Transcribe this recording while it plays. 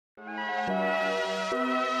Hello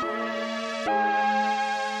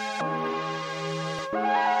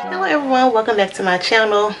everyone, welcome back to my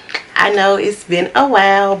channel. I know it's been a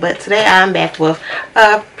while, but today I'm back with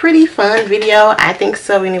a pretty fun video. I think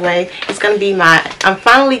so anyway. It's going to be I'm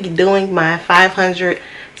finally doing my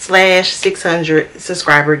 500/600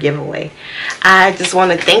 subscriber giveaway. I just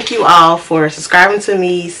want to thank you all for subscribing to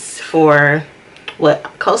me for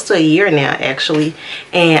close to a year now actually,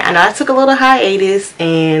 and I know I took a little hiatus,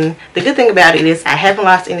 and the good thing about it is I haven't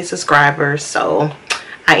lost any subscribers, so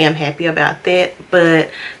I am happy about that.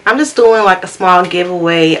 But I'm just doing like a small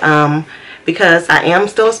giveaway because I am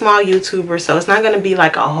still a small YouTuber, so it's not going to be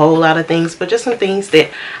like a whole lot of things, but just some things that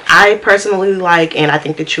I personally like and I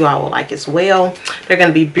think that you all will like as well. They're going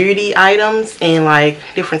to be beauty items and like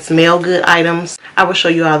different smell good items. I will show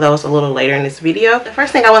you all those a little later in this video. The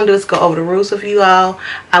first thing I want to do is go over the rules with you all.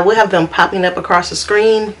 I will have them popping up across the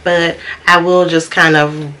screen, but I will just kind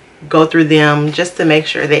of go through them just to make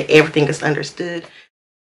sure that everything is understood.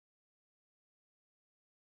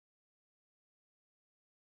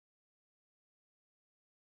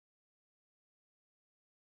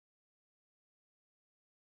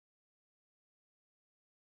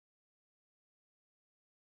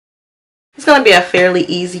 It's going to be a fairly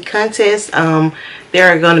easy contest. There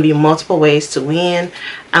are going to be multiple ways to win.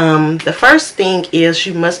 The first thing is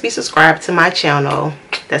you must be subscribed to my channel.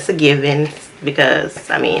 That's a given, because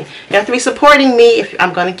I mean, you have to be supporting me if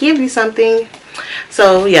I'm going to give you something.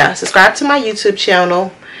 So yeah, subscribe to my YouTube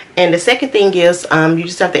channel. And the second thing is you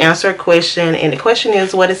just have to answer a question, and the question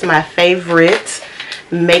is, what is my favorite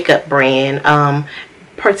makeup brand?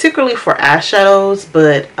 Particularly for eyeshadows,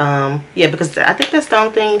 but yeah, because I think that's the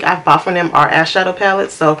only thing I've bought from them are eyeshadow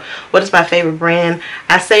palettes. So what is my favorite brand?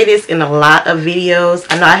 I say this in a lot of videos.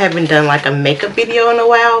 I know I haven't done like a makeup video in a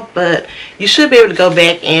while, but you should be able to go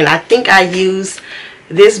back, and I think I use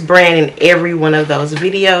this brand in every one of those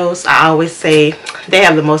videos. I always say they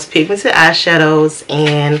have the most pigmented eyeshadows,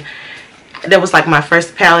 and that was like my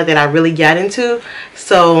first palette that I really got into.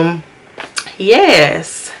 So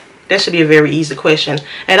yes, that should be a very easy question.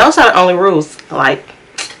 And those are the only rules. Like,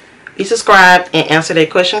 be subscribed and answer that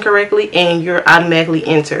question correctly, and you're automatically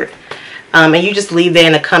entered. And you just leave that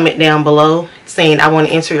in a comment down below saying I want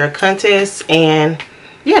to enter your contest, and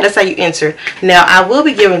yeah, that's how you enter. Now I will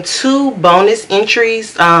be giving 2 bonus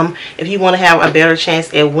entries. If you want to have a better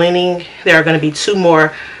chance at winning, there are going to be 2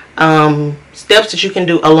 more steps that you can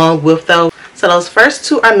do along with those. So those first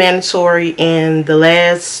 2 are mandatory, and the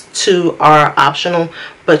last 2 are optional,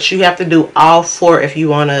 but you have to do all 4 if you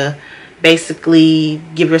want to basically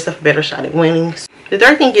give yourself a better shot at winning. The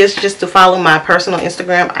third thing is just to follow my personal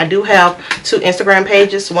Instagram. I do have 2 Instagram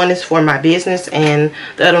pages. One is for my business, and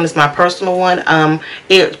the other one is my personal one.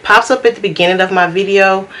 It pops up at the beginning of my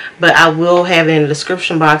video, but I will have it in the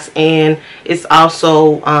description box, and it's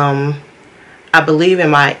also I believe in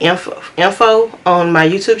my info on my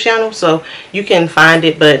YouTube channel, so you can find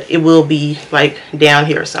it, but it will be like down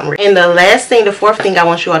here somewhere. And the last thing, the fourth thing I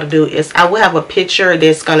want you all to do is I will have a picture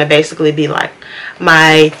that's going to basically be like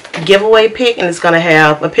my giveaway pic, and it's going to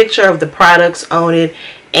have a picture of the products on it,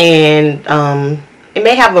 and it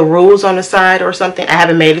may have the rules on the side or something. I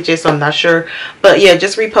haven't made it yet, so I'm not sure, but yeah,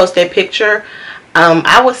 just repost that picture.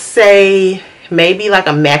 I would say maybe like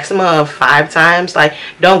a maximum of 5 times. Like,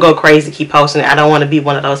 don't go crazy, keep posting it. I don't want to be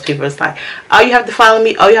one of those people that's like, oh, you have to follow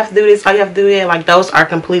me, oh, you have to do this, oh, you have to do that. Like, those are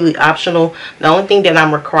completely optional. The only thing that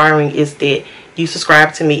I'm requiring is that you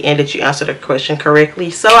subscribe to me and that you answer the question correctly,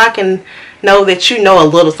 so I can know that you know a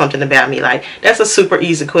little something about me. Like, that's a super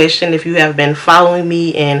easy question. If you have been following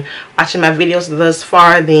me and watching my videos thus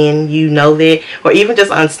far, then you know that. Or even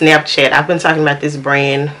just on Snapchat, I've been talking about this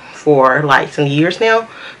brand for like some years now,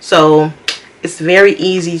 so it's very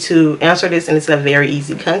easy to answer this, and it's a very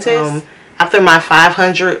easy contest. After my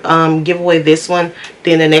 500 giveaway, this one,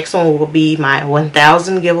 then the next one will be my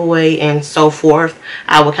 1000 giveaway, and so forth.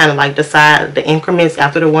 I will kind of like decide the increments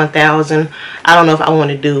after the 1000. I don't know if I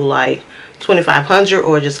want to do like 2500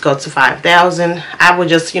 or just go to 5000. I will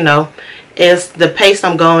just, you know, as the pace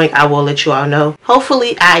I'm going, I will let you all know.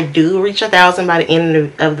 Hopefully I do reach 1000 by the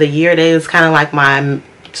end of the year. That is kind of like my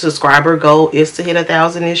subscriber goal, is to hit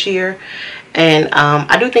 1000 this year. And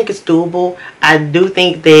I do think it's doable. I do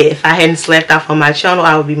think that if I hadn't slacked off on my channel,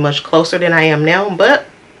 I would be much closer than I am now, but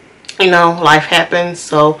you know, life happens,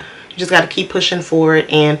 so you just got to keep pushing forward.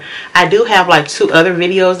 And I do have like 2 other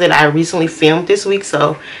videos that I recently filmed this week,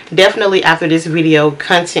 so definitely after this video,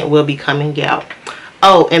 content will be coming out.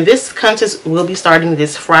 Oh, and this contest will be starting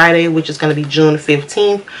this Friday, which is going to be June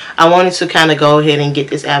 15th. I wanted to kind of go ahead and get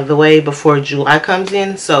this out of the way before July comes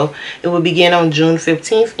in. So it will begin on June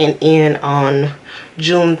 15th and end on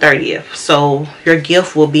June 30th. So your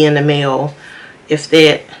gift will be in the mail. If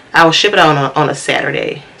that, I will ship it on a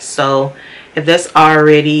Saturday. So if that's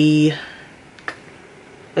already,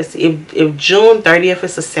 let's see, if June 30th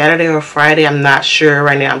is a Saturday or Friday, I'm not sure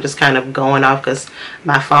right now. I'm just kind of going off because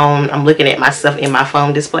my phone, I'm looking at my stuff in my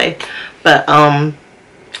phone display. But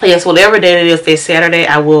yes, whatever day it is, that Saturday,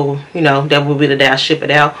 I will, you know, that will be the day I ship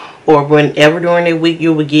it out. Or whenever during the week,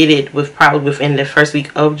 you will get it with probably within the first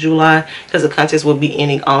week of July, because the contest will be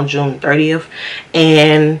ending on June 30th.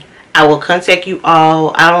 And I will contact you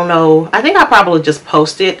all. I don't know, I think I'll probably just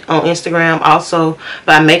post it on Instagram also,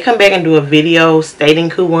 but I may come back and do a video stating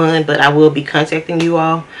who won, but I will be contacting you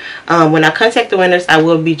all. When I contact the winners, I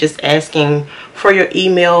will be just asking for your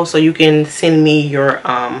email so you can send me your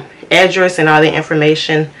address and all the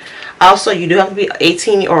information. Also, you do have to be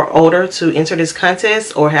 18 or older to enter this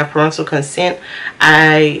contest or have parental consent.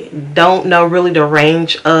 I don't know really the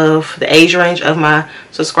age range of my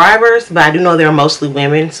subscribers, but I do know they're mostly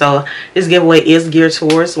women. So this giveaway is geared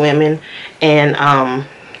towards women. And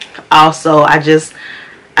also,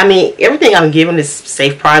 I mean, everything I'm giving is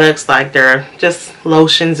safe products, like they're just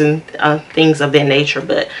lotions and things of that nature.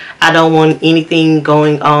 But I don't want anything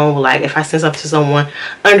going on, like if I send something to someone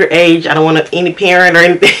underage, I don't want any parent or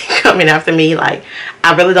anything coming after me. Like,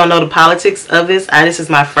 I really don't know the politics of this. This is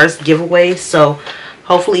my first giveaway, so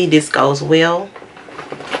hopefully this goes well.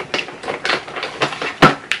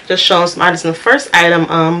 Just showing some items. In the first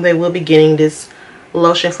item, they will be getting this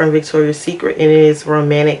lotion from Victoria's Secret, and it is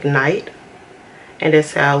Romantic Night. And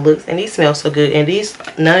that's how it looks, and these smell so good. And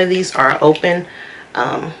none of these are open.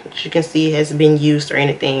 As you can see, it hasn't been used or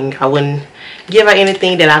anything. I wouldn't give out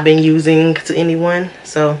anything that I've been using to anyone.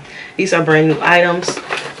 So these are brand new items.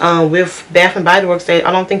 With Bath and Body Works, I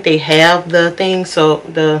don't think they have the thing, so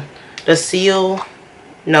the seal,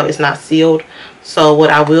 no, it's not sealed. So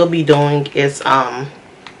what I will be doing is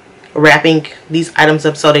wrapping these items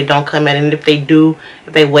up so they don't come out, and if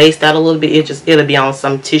they waste out a little bit, it'll be on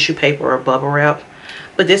some tissue paper or bubble wrap.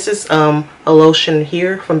 But this is a lotion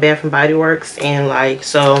here from Bath and Body Works, and like,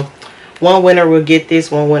 so one winner will get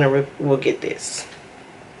this, one winner will get this.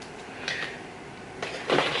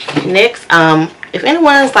 Next, if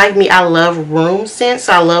anyone's like me, I love room scents.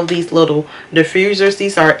 So I love these little diffusers.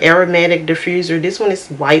 These are aromatic diffuser. This one is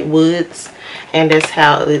White Woods, and that's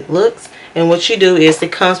how it looks. And what you do is,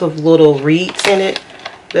 it comes with little reeds in it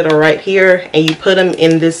that are right here, and you put them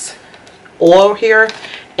in this oil here,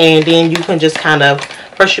 and then you can just kind of,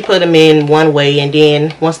 first you put them in one way, and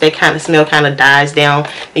then once they kind of smell kind of dies down,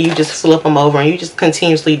 and you just flip them over, and you just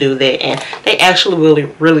continuously do that, and they actually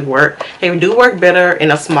really work. They do work better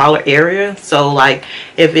in a smaller area. So like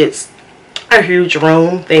if it's a huge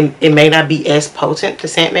room, it may not be as potent, the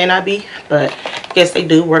scent may not be, but I guess they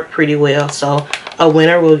do work pretty well. So a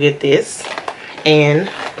winner will get this, and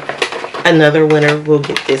another winner will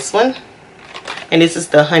get this one, and this is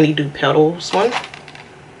the Honeydew Petals one.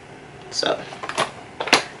 So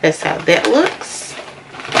that's how that looks.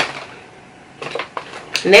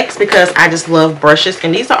 Next, because I just love brushes,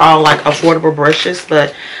 and these are all like affordable brushes,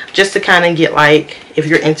 but just to kind of get, like, if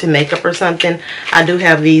you're into makeup or something, I do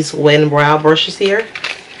have these Wet n Brow brushes here,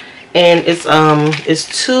 and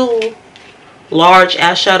it's 2 large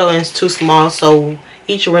eyeshadow and it's 2 small, so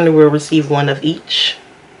each winner will receive one of each.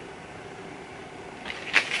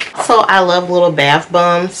 So I love little bath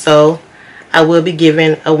bombs, so I will be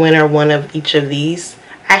giving a winner one of each of these.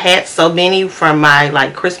 I had so many from my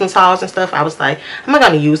like Christmas hauls and stuff. I was like, I'm not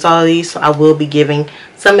going to use all of these, so I will be giving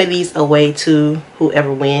some of these away to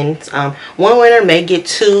whoever wins. One winner may get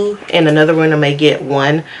 2 and another winner may get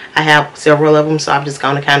 1. I have several of them, so I'm just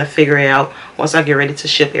going to kind of figure it out once I get ready to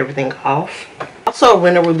ship everything off. Also, a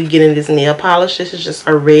winner will be getting this nail polish. This is just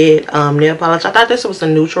a red nail polish. I thought this was a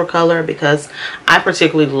neutral color because I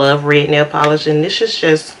particularly love red nail polish, and this is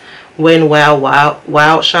just Wet n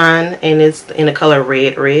Wild Shine, and it's in the color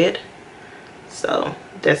red. So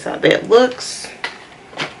that's how that looks.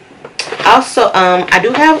 Also, I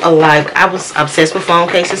do have I was obsessed with phone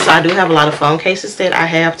cases, so I do have a lot of phone cases that I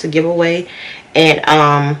have to give away,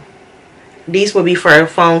 and these will be for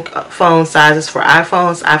phone sizes for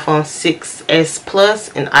iPhones, iPhone 6s Plus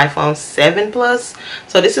and iPhone 7 Plus.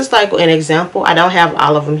 So this is like an example. I don't have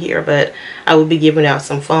all of them here, but I will be giving out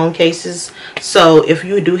some phone cases. So if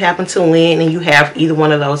you do happen to win and you have either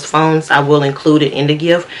one of those phones, I will include it in the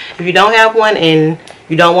gift. If you don't have one and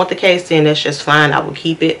you don't want the case, then that's just fine. I will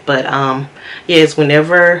keep it. But yes,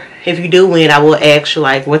 whenever, if you do win, I will ask you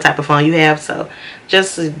like what type of phone you have. So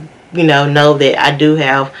just know that I do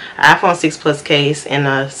have an iPhone 6 Plus case and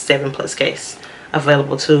a 7 Plus case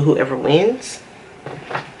available to whoever wins.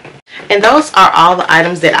 And those are all the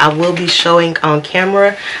items that I will be showing on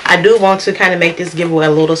camera. I do want to kind of make this giveaway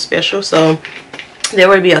a little special, so there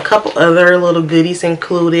will be a couple other little goodies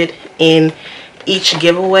included in each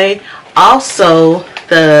giveaway. Also,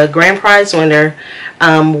 the grand prize winner,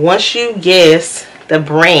 once you guess the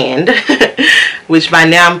brand which by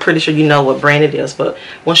now I'm pretty sure you know what brand it is, but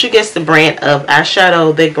once you guess the brand of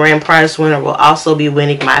eyeshadow, the grand prize winner will also be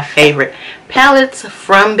winning my favorite palettes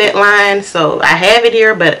from that line. So I have it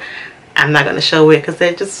here, but I'm not going to show it because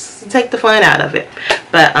they just take the fun out of it.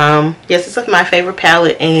 But yes, this is my favorite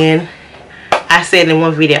palette, and I said in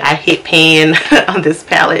one video I hit pan on this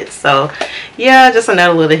palette. So yeah, just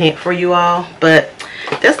another little hint for you all. But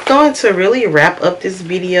that's going to really wrap up this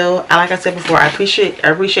video. Like I said before, I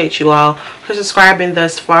appreciate you all for subscribing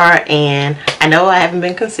thus far, and I know I haven't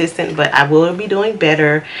been consistent, but I will be doing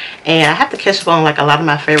better. And I have to catch up on like a lot of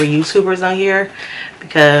my favorite YouTubers on here,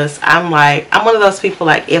 because I'm one of those people,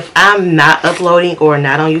 like if I'm not uploading or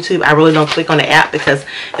not on YouTube, I really don't click on the app because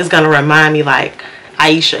it's going to remind me like,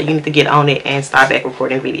 Aisha, you need to get on it and start back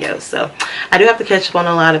recording videos. So I do have to catch up on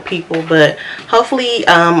a lot of people, but hopefully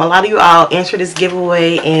a lot of you all enter this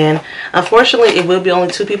giveaway. And unfortunately it will be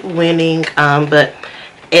only 2 people winning, but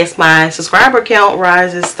as my subscriber count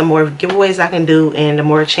rises, the more giveaways I can do, and the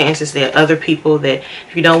more chances that other people, that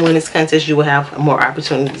if you don't win this contest, you will have more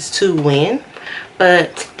opportunities to win.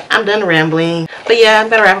 But I'm done rambling. But yeah, I'm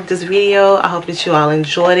gonna wrap up this video. I hope that you all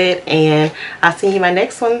enjoyed it, and I'll see you in my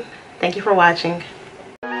next one. Thank you for watching.